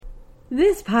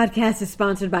This podcast is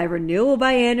sponsored by Renewal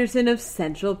by Andersen of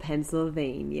Central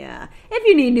Pennsylvania. If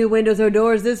you need new windows or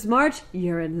doors this March,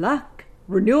 you're in luck.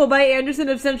 Renewal by Andersen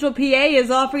of Central PA is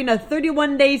offering a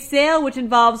 31-day sale which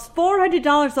involves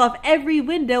 $400 off every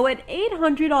window and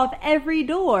 $800 off every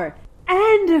door.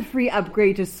 And a free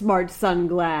upgrade to Smart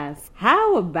Sunglass.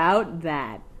 How about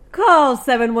that? Call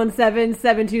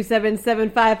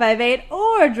 717-727-7558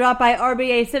 or drop by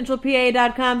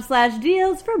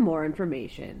rbacentralpa.com/deals for more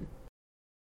information.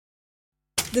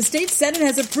 The state Senate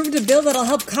has approved a bill that'll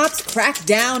help cops crack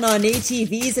down on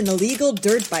ATVs and illegal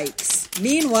dirt bikes.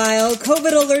 Meanwhile,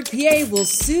 COVID Alert PA will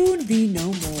soon be no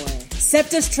more.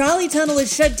 SEPTA's trolley tunnel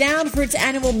is shut down for its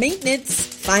annual maintenance.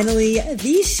 Finally,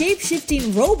 these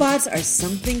shape-shifting robots are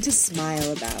something to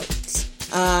smile about.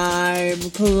 I'm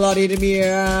Claudia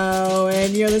DeMiro,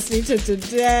 and you're listening to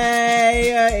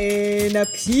Today in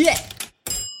PA.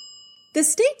 The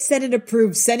state Senate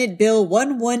approved Senate Bill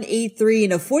 1183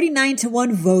 in a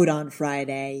 49-1 vote on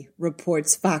Friday,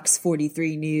 reports Fox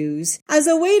 43 News. As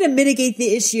a way to mitigate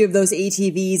the issue of those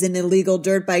ATVs and illegal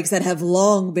dirt bikes that have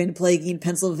long been plaguing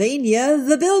Pennsylvania,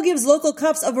 the bill gives local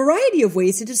cops a variety of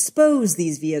ways to dispose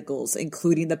these vehicles,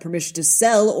 including the permission to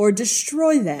sell or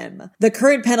destroy them. The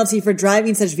current penalty for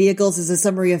driving such vehicles is a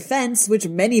summary offense, which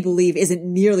many believe isn't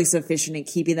nearly sufficient in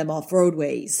keeping them off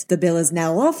roadways. The bill is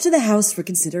now off to the House for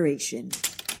consideration.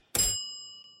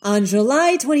 On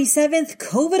July 27th,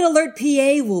 COVID Alert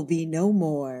PA will be no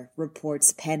more,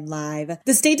 reports Penn Live.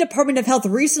 The State Department of Health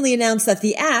recently announced that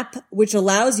the app, which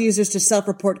allows users to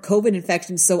self-report COVID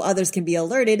infections so others can be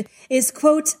alerted, is,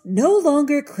 quote, no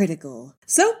longer critical.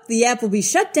 So, the app will be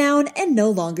shut down and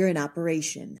no longer in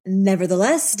operation.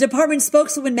 Nevertheless, Department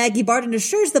spokeswoman Maggie Barton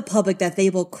assures the public that they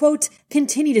will, quote,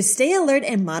 continue to stay alert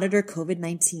and monitor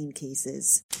COVID-19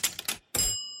 cases.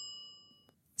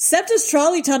 SEPTA's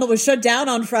trolley tunnel was shut down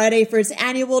on Friday for its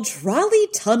annual Trolley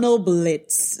Tunnel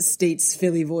Blitz, states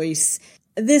Philly Voice.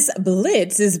 This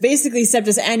blitz is basically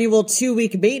SEPTA's annual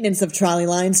 2-week maintenance of trolley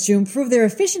lines to improve their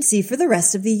efficiency for the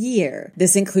rest of the year.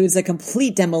 This includes a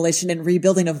complete demolition and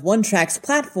rebuilding of one track's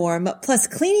platform, plus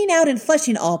cleaning out and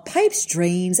flushing all pipes,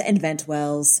 drains, and vent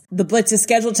wells. The blitz is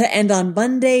scheduled to end on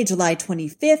Monday, July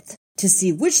 25th. To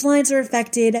see which lines are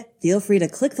affected, feel free to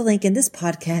click the link in this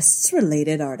podcast's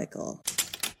related article.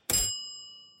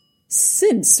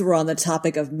 Since we're on the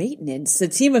topic of maintenance, a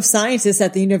team of scientists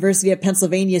at the University of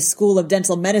Pennsylvania School of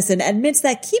Dental Medicine admits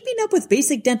that keeping up with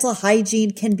basic dental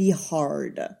hygiene can be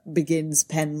hard, begins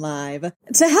Penn Live.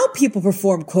 To help people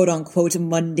perform quote-unquote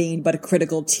mundane but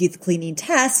critical teeth-cleaning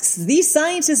tasks, these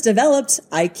scientists developed,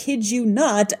 I kid you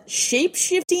not,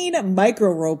 shape-shifting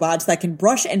micro-robots that can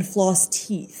brush and floss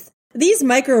teeth. These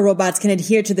micro-robots can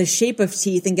adhere to the shape of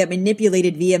teeth and get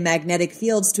manipulated via magnetic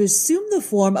fields to assume the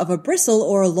form of a bristle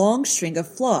or a long string of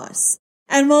floss.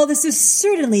 And while this is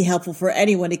certainly helpful for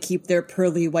anyone to keep their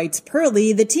pearly whites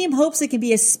pearly, the team hopes it can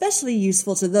be especially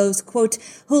useful to those, quote,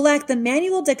 who lack the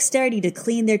manual dexterity to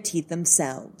clean their teeth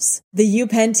themselves. The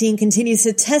UPenn team continues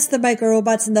to test the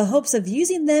micro-robots in the hopes of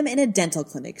using them in a dental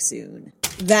clinic soon.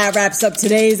 That wraps up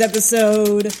today's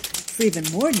episode. For even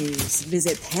more news,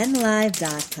 visit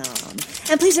PennLive.com.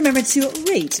 And please remember to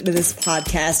rate this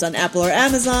podcast on Apple or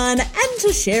Amazon and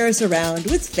to share us around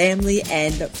with family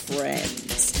and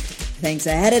friends. Thanks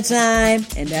ahead of time,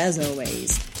 and as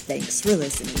always, thanks for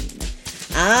listening.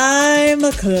 I'm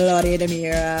Claudia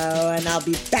DeMiro, and I'll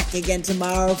be back again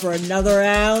tomorrow for another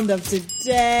round of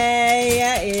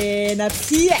Today in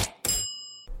PA.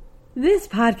 This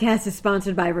podcast is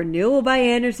sponsored by Renewal by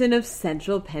Andersen of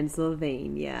Central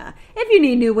Pennsylvania. If you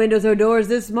need new windows or doors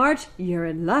this March, you're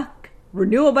in luck.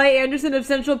 Renewal by Andersen of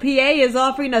Central PA is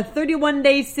offering a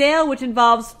 31-day sale which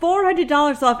involves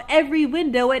 $400 off every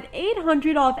window and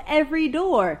 $800 off every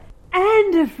door.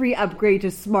 And a free upgrade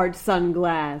to Smart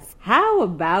Sunglass. How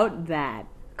about that?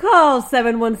 Call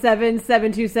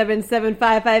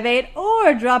 717-727-7558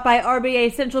 or drop by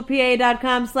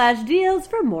rbacentralpa.com/deals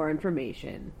for more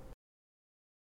information.